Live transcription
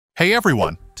Hey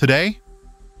everyone, today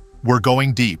we're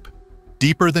going deep,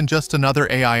 deeper than just another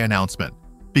AI announcement,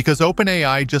 because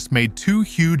OpenAI just made two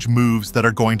huge moves that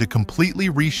are going to completely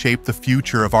reshape the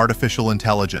future of artificial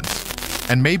intelligence,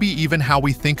 and maybe even how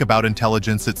we think about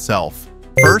intelligence itself.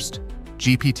 First,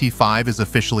 GPT-5 is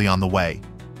officially on the way.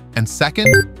 And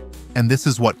second, and this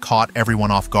is what caught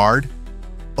everyone off guard,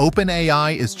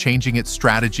 OpenAI is changing its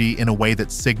strategy in a way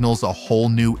that signals a whole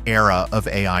new era of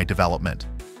AI development.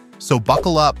 So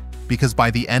buckle up, because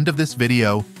by the end of this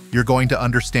video, you're going to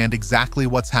understand exactly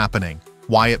what's happening,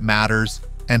 why it matters,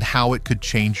 and how it could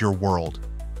change your world.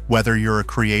 Whether you're a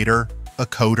creator, a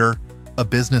coder, a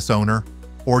business owner,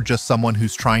 or just someone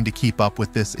who's trying to keep up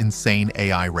with this insane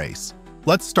AI race.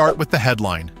 Let's start with the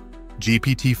headline.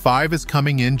 GPT-5 is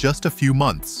coming in just a few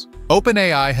months.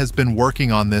 OpenAI has been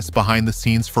working on this behind the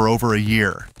scenes for over a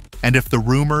year. And if the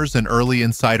rumors and early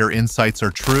insider insights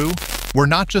are true, we're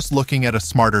not just looking at a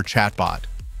smarter chatbot.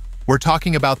 We're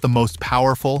talking about the most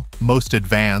powerful, most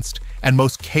advanced, and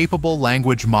most capable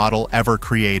language model ever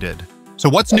created. So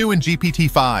what's new in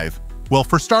GPT-5? Well,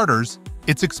 for starters,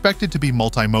 it's expected to be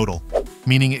multimodal,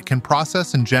 meaning it can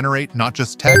process and generate not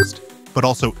just text, but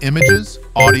also images,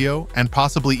 audio, and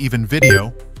possibly even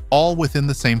video, all within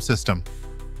the same system.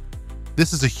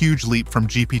 This is a huge leap from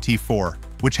GPT-4,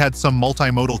 which had some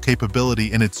multimodal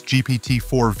capability in its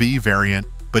GPT-4V variant,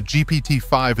 but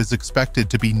GPT-5 is expected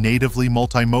to be natively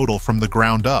multimodal from the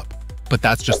ground up. But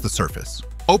that's just the surface.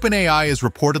 OpenAI is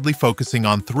reportedly focusing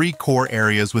on three core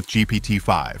areas with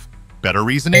GPT-5. Better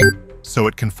reasoning, so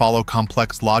it can follow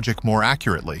complex logic more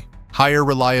accurately. Higher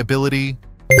reliability,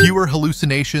 fewer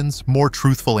hallucinations, more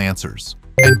truthful answers.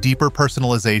 And deeper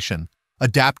personalization,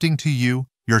 adapting to you,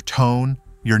 your tone,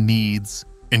 your needs.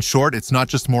 In short, it's not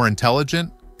just more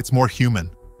intelligent, it's more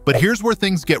human. But here's where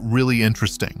things get really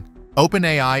interesting.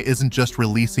 OpenAI isn't just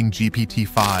releasing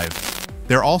GPT-5.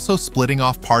 They're also splitting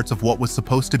off parts of what was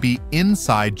supposed to be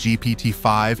inside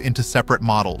GPT-5 into separate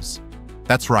models.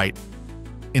 That's right.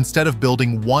 Instead of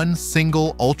building one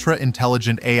single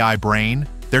ultra-intelligent AI brain,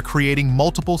 they're creating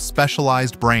multiple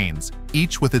specialized brains,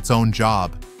 each with its own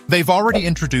job. They've already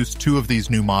introduced two of these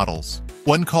new models.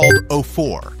 One called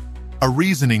O4, a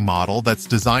reasoning model that's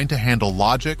designed to handle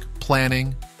logic,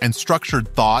 planning, and structured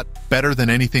thought better than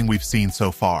anything we've seen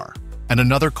so far. And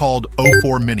another called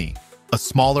O4 Mini, a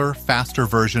smaller, faster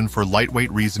version for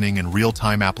lightweight reasoning and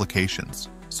real-time applications.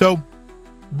 So,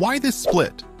 why this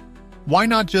split? Why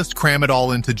not just cram it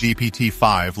all into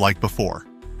GPT-5 like before?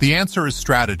 The answer is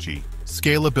strategy,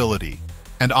 scalability,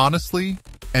 and honestly,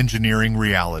 engineering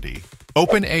reality.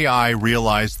 OpenAI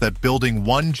realized that building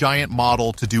one giant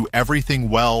model to do everything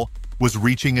well was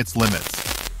reaching its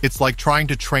limits. It's like trying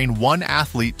to train one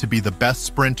athlete to be the best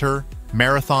sprinter,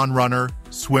 marathon runner,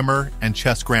 swimmer, and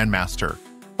chess grandmaster,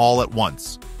 all at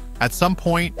once. At some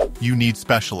point, you need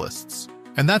specialists.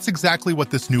 And that's exactly what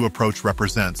this new approach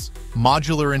represents,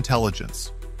 modular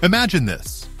intelligence. Imagine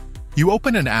this. You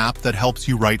open an app that helps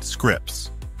you write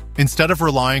scripts. Instead of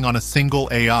relying on a single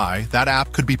AI, that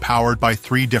app could be powered by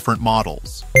three different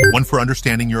models. One for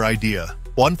understanding your idea,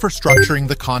 one for structuring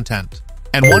the content,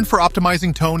 and one for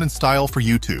optimizing tone and style for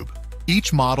YouTube.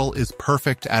 Each model is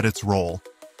perfect at its role,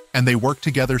 and they work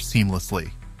together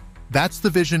seamlessly. That's the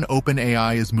vision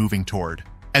OpenAI is moving toward.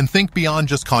 And think beyond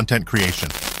just content creation.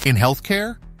 In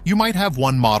healthcare, you might have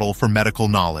one model for medical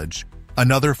knowledge,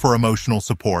 another for emotional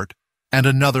support, and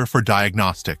another for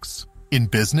diagnostics. In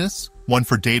business, one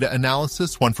for data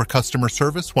analysis, one for customer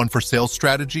service, one for sales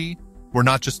strategy. We're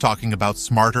not just talking about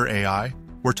smarter AI,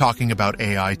 we're talking about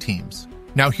AI teams.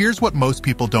 Now here's what most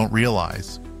people don't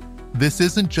realize. This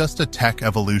isn't just a tech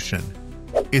evolution.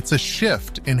 It's a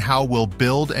shift in how we'll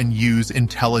build and use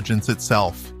intelligence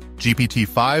itself.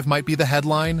 GPT-5 might be the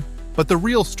headline, but the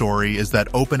real story is that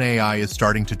OpenAI is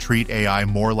starting to treat AI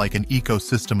more like an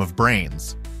ecosystem of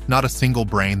brains, not a single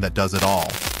brain that does it all.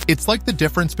 It's like the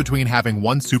difference between having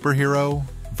one superhero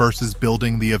versus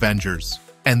building the Avengers.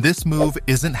 And this move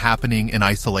isn't happening in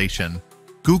isolation.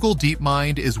 Google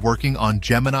DeepMind is working on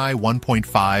Gemini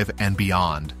 1.5 and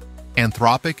beyond.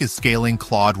 Anthropic is scaling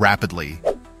Claude rapidly.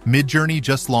 Midjourney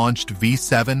just launched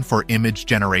V7 for image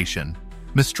generation.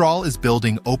 Mistral is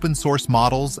building open-source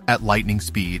models at lightning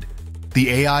speed. The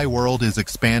AI world is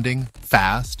expanding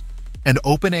fast, and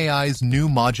OpenAI's new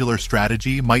modular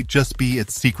strategy might just be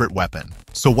its secret weapon.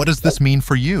 So what does this mean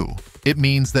for you? It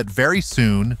means that very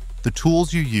soon, the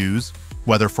tools you use,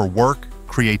 whether for work,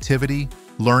 creativity,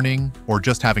 learning, or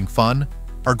just having fun,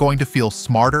 are going to feel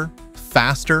smarter,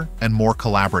 faster, and more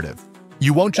collaborative.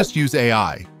 You won't just use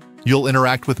AI. You'll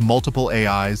interact with multiple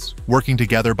AIs, working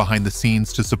together behind the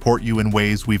scenes to support you in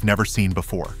ways we've never seen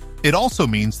before. It also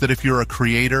means that if you're a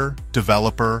creator,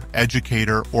 developer,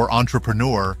 educator, or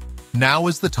entrepreneur, now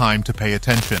is the time to pay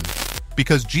attention,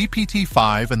 because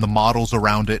GPT-5 and the models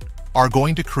around it are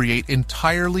going to create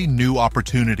entirely new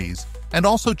opportunities and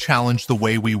also challenge the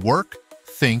way we work,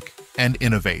 think, and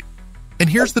innovate. And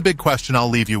here's the big question I'll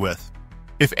leave you with.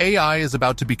 If AI is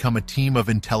about to become a team of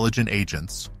intelligent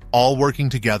agents, all working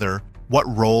together, what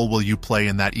role will you play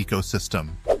in that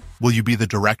ecosystem? Will you be the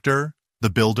director, the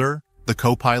builder, the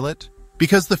co-pilot?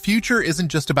 Because the future isn't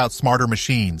just about smarter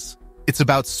machines. It's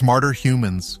about smarter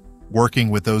humans working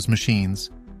with those machines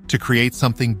to create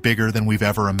something bigger than we've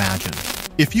ever imagined.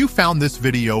 If you found this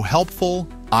video helpful,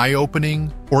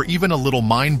 eye-opening, or even a little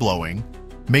mind-blowing,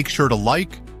 make sure to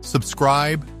like,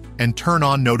 subscribe, and turn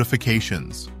on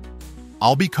notifications.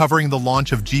 I'll be covering the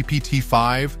launch of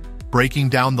GPT-5, breaking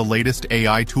down the latest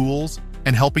AI tools,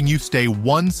 and helping you stay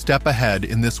one step ahead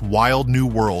in this wild new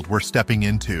world we're stepping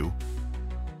into.